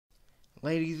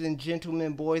Ladies and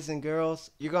gentlemen, boys and girls,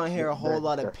 you're gonna hear a whole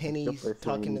lot of pennies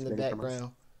talking in the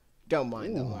background. Don't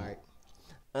mind them, alright?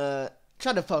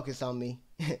 Try to focus on me.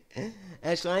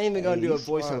 Actually, I ain't even gonna do a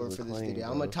voiceover for this video.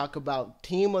 I'm gonna talk about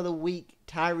Team of the Week,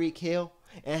 Tyreek Hill,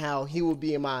 and how he will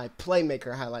be in my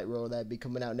Playmaker highlight reel that'll be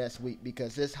coming out next week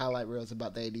because this highlight reel is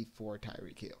about the 84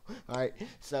 Tyreek Hill. Alright,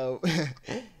 so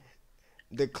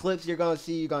the clips you're gonna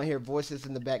see, you're gonna hear voices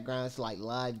in the background. It's like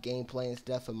live gameplay and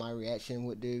stuff, and my reaction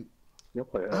with dude.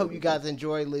 I hope you guys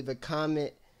enjoy. Leave a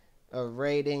comment, a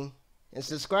rating, and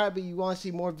subscribe if you want to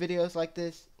see more videos like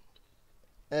this.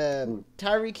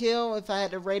 Tyreek Hill, if I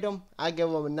had to rate him, I'd give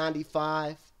him a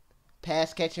 95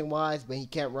 pass catching wise, but he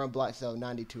can't run block, so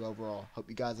 92 overall. Hope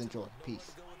you guys enjoy.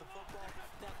 Peace.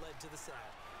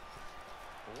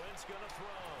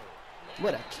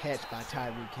 What a catch by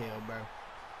Tyreek Hill, bro.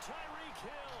 Tyreek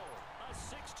Hill, a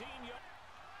 16-yard.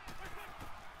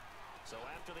 So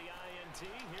after the INT,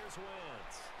 here's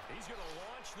Wentz. He's going to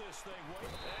launch this thing. And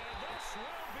this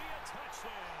will be a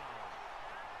touchdown.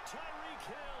 Tyreek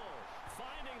Hill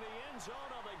finding the end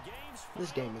zone on the game's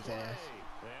This game is ass.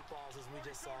 That balls as we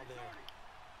just saw there.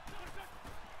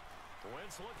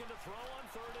 Wentz looking to throw on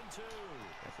 3rd and 2.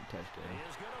 That's a touchdown. He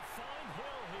is going to find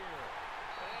Hill here.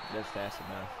 That's fast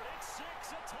enough. It's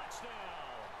 6, a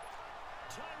touchdown.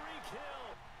 Tyreek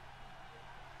Hill.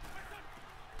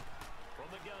 From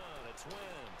the gun, it's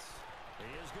Wentz.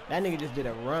 That nigga just did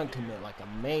a run commit like a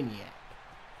maniac.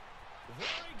 There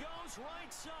he goes,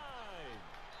 right side.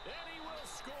 And he will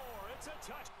score. It's a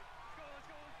touch.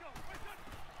 Let's go.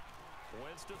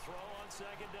 Wentz to throw on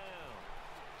 2nd down.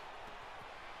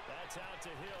 That's out to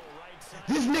Hill, right side.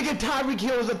 This nigga Tyreek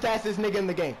Hill is the fastest nigga in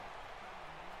the game.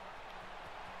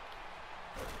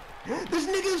 This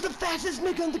nigga is the fastest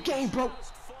nigga in the game, bro. On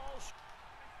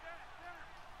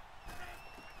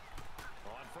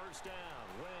 1st down,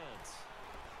 Wentz.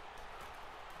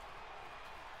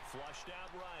 Flushed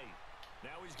out right.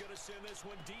 Now he's going to send this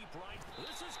one deep right.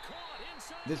 This is caught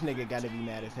inside. This nigga got to be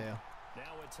mad as hell.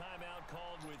 Now a timeout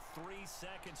called with 3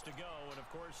 seconds to go, and of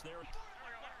course there.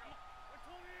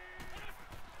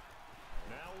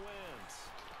 Now Wentz.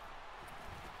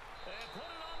 And put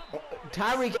it on the board.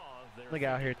 Tyreek. Look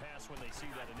out here. When they see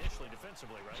that initially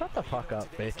defensively, right? Shut the fuck up,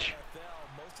 bitch.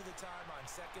 Most of the time on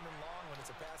 2nd and long, when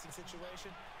it's a passing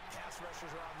situation, pass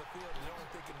rushers are on the field and they're only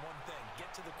thinking one thing: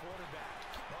 get to the quarterback.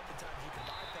 Oftentimes you can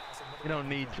bypass him. You don't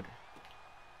need to.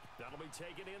 That'll be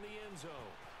taken in the end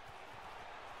zone.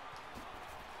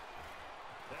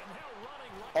 And now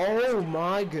running Oh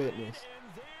my goodness. And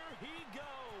there he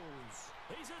goes.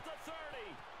 He's at the 30,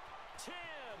 10,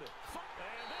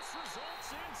 and this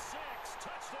results in 6.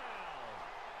 Touchdown.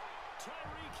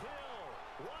 Tyreek Hill,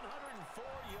 104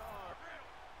 yards.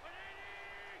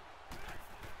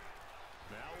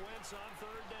 Now Wentz on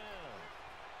 3rd down.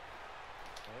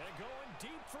 And going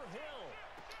deep for Hill.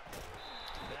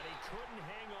 That he couldn't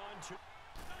hang on to.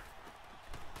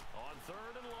 On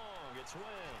 3rd and long, it's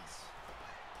Wentz.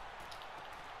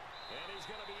 And he's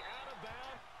going to be out of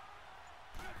bounds.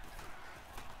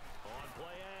 On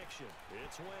play action,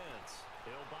 it's Wentz.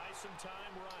 He'll buy some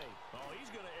time right. Oh, he's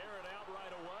going to air it out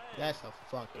right away. That's a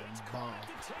fucking bomb. To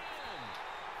 10.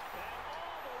 And all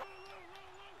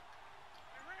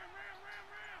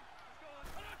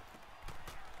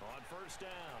the... On 1st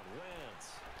down, Wentz.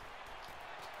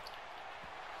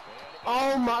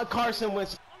 Oh my, Carson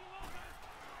Wentz.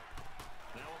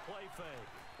 Now a play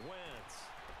fake. Wentz.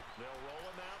 They'll roll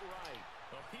him out right.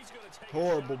 Oh, he's going to take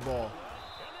Horrible ball.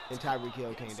 And Tyreek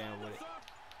Hill came down with it.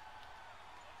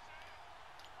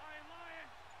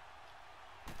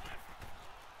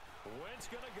 Wentz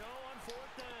going to go on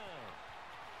 4th down.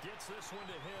 Gets this one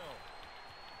to Hill.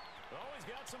 Oh, he's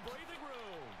got some breathing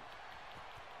room.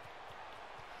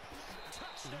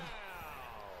 Touchdown.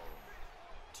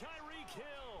 Tyreek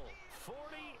Hill,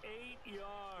 48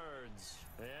 yards.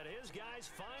 And his guys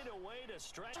find a way to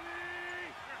stretch.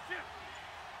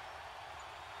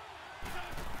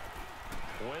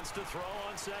 Wentz to throw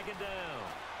on 2nd down.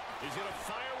 He's going to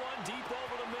fire one deep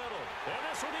over the middle. And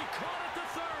this will be caught at the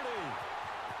 30.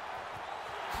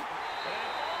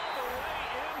 And all the way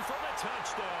in for the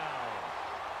touchdown.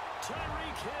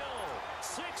 Tyreek Hill,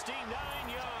 69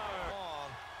 yards.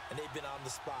 And they've been on the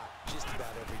spot just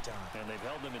about every time. And they've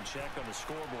held them in check on the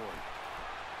scoreboard.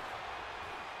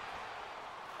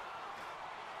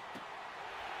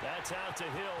 That's out to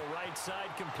Hill, right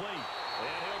side complete.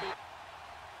 And he'll be...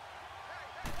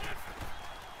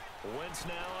 Wentz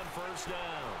now on 1st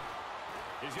down.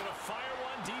 He's going to fire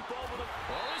one deep over the...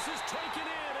 Oh, this is taken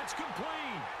in. It's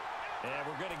complete. And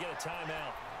we're going to get a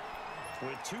timeout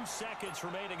with 2 seconds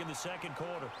remaining in the 2nd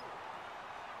quarter.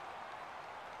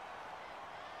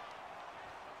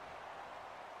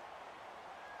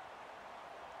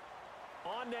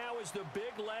 On now is the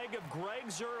big leg of Greg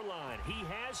Zuerlein. He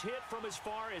has hit from as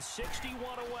far as 61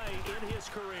 away in his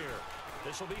career.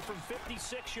 This will be from 56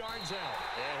 yards out.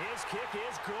 And his kick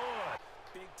is good.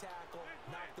 Big tackle,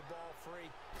 knock the ball free.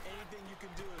 Anything you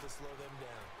can do to slow them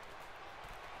down.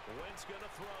 Wentz going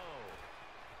to throw.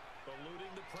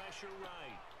 Eluding the pressure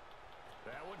right.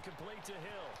 That one complete to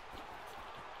Hill.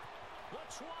 The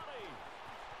 20.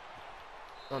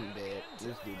 I'm dead.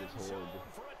 This dude is horrible.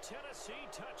 For a Tennessee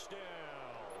touchdown.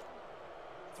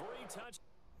 3 touchdowns.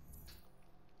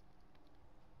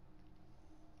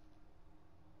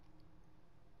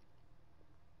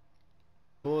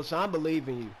 Bulls, I believe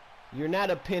in you. You're not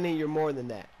a penny, you're more than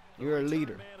that. You're a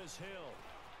leader. Man is Hill.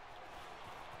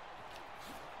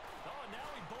 Oh, now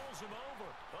he bowls him over.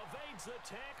 Evades the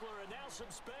tackler, and now some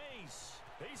space.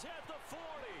 He's at the 40,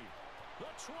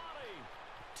 the 20,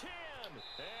 10,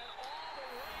 and all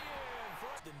the way in.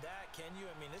 Than that, can you?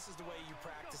 I mean, this is the way you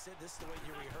practice it. This is the way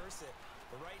you rehearse it.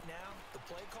 But right now, the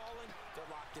play calling, they're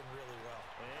locked in really well.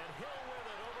 And Hill with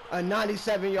it over the... A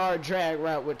 97-yard drag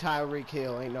route with Tyreek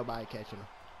Hill. Ain't nobody catching him.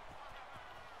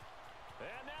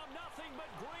 And now nothing but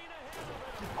green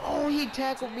ahead. Oh, he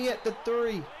tackled me at the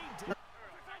 3. Now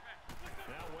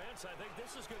Wentz, I think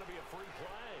this is going to be a free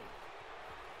play.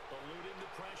 Eluding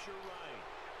the pressure right.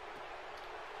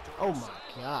 Oh, my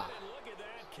God. And look at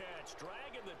that catch.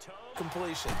 Dragging the toe.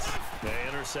 Completions. The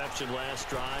interception last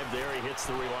drive. There he hits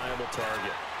the reliable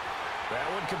target. That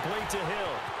one complete to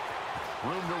Hill.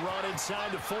 Room to run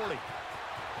inside the 40.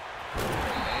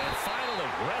 And finally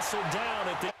wrestled down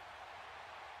at the...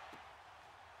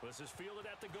 This is fielded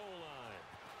at the goal line.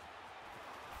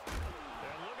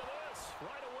 And look at this.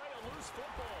 Right away, a loose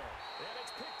football. And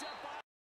it's picked up by